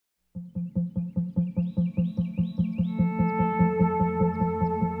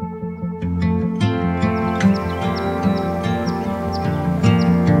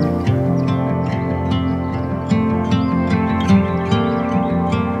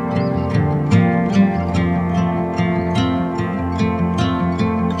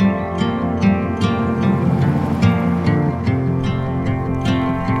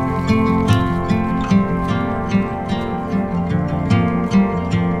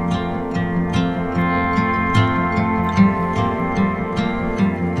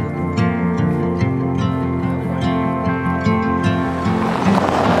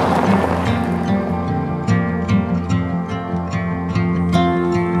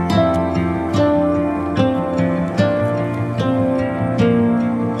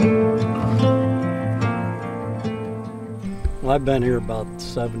I've been here about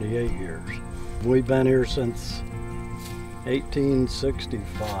 78 years. We've been here since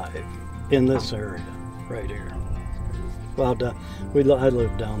 1865 in this area, right here. Well, I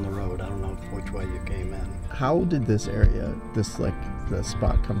lived down the road. I don't know which way you came in. How did this area, the spot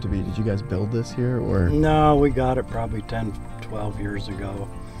come to be? Did you guys build this here, or? No, we got it probably 10, 12 years ago.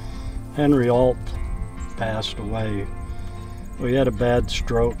 Henry Alth passed away. We had a bad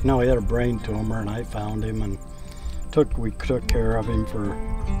stroke. No, he had a brain tumor, and I found him, and we took care of him for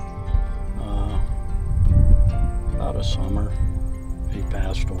about a summer. He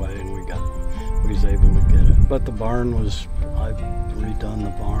passed away, and we was able to get it. But the barn I redone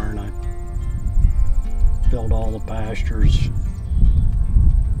the barn. I built all the pastures,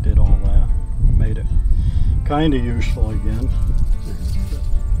 did all that, made it kind of useful again.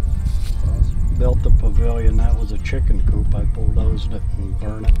 Built the pavilion. That was a chicken coop. I bulldozed it and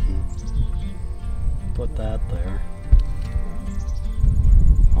burned it and put that there.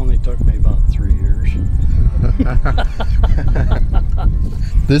 Only took me about 3 years.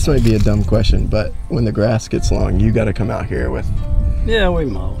 This might be a dumb question, but when the grass gets long, you got to come out here with. Yeah, we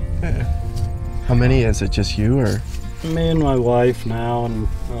mow. Yeah. How many is it? Just you, or? Me and my wife now, and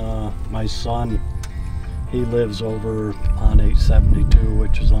my son. He lives over on 872,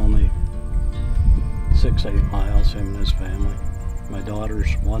 which is only 6-8 miles. Him and his family. My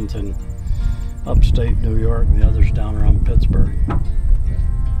daughters, one's in upstate New York, and the other's down around Pittsburgh.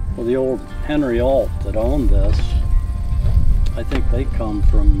 Well, the old Henry Alth that owned this, I think they come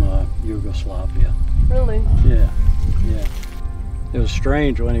from Yugoslavia. Really? Yeah. It was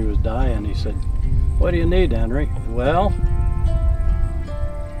strange when he was dying. He said, "What do you need, Henry?" Well,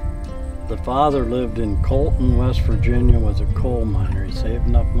 the father lived in Colton, West Virginia, was a coal miner. He saved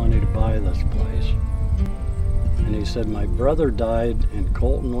enough money to buy this place. And he said, "My brother died in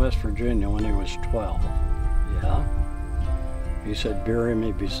Colton, West Virginia when he was 12. Yeah? He said, "Bury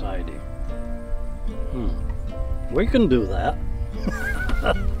me beside him." We can do that.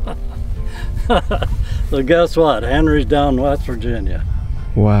 So guess what? Henry's down in West Virginia.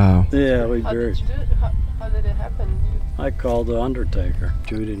 Wow. Yeah, we How buried. did you do it? How did it happen? I called the undertaker.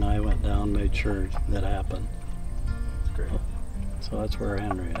 Judy and I went down, made sure that happened. That's great. So that's where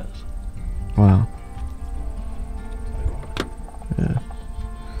Henry is. Wow. Yeah.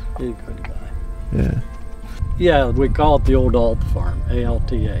 He's a good guy. Yeah. Yeah, we call it the old Alth Farm,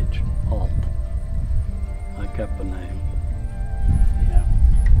 A-L-T-H, Alth. I kept the name. Yeah.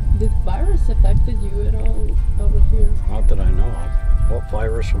 Did the virus affected you at all over here? Not that I know of. What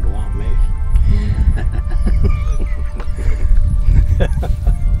virus would want me?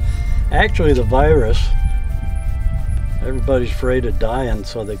 Actually, the virus, everybody's afraid of dying,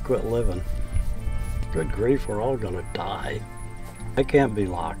 so they quit living. Good grief, we're all gonna die. I can't be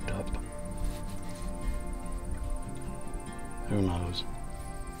locked up. Who knows?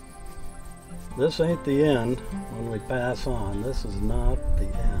 This ain't the end when we pass on. This is not the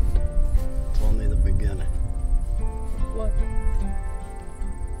end. It's only the beginning. What?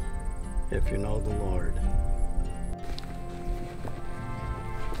 If you know the Lord.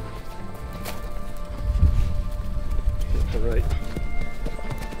 All right.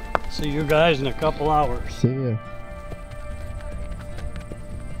 See you guys in a couple hours. See ya.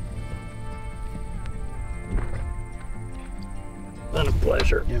 Been a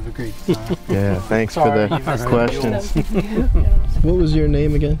pleasure. You have a great time. Yeah, thanks for Sorry, the you guys questions. Yeah. What was your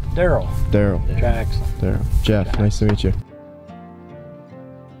name again? Daryl Daryl. Jackson. Daryl. Jeff, nice to meet you.